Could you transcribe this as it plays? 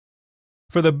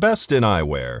For the best in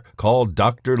eyewear, call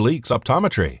Dr. Leeks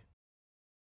Optometry.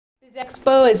 Biz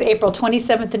Expo is April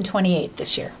 27th and 28th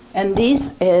this year. And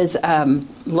these is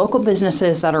local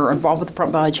businesses that are involved with the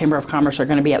Pahrump Valley Chamber of Commerce are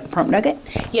going to be at the Pahrump Nugget?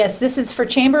 Yes, this is for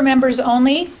chamber members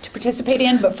only to participate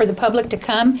in, but for the public to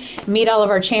come, meet all of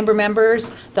our chamber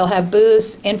members. They'll have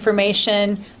booths,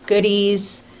 information,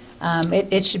 goodies.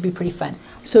 It should be pretty fun.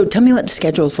 So tell me what the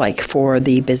schedule's like for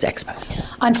the Biz Expo.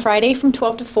 On Friday from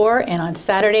 12 to 4 and on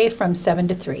Saturday from 7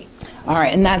 to 3. All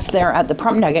right, and that's there at the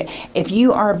Pahrump Nugget. If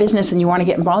you are a business and you want to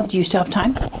get involved, do you still have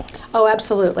time? Oh,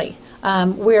 absolutely.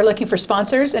 We're looking for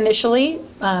sponsors initially.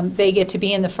 They get to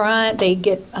be in the front. They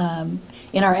get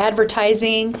in our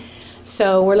advertising.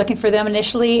 So we're looking for them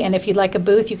initially, and if you'd like a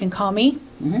booth, you can call me,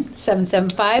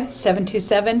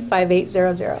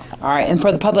 775-727-5800. All right, and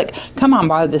for the public, come on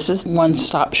by. This is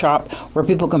one-stop shop where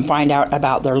people can find out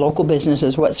about their local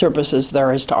businesses, what services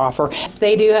there is to offer.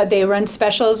 They run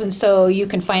specials, and so you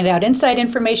can find out inside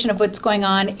information of what's going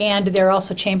on, and they're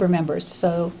also chamber members,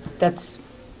 so that's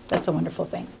a wonderful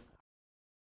thing.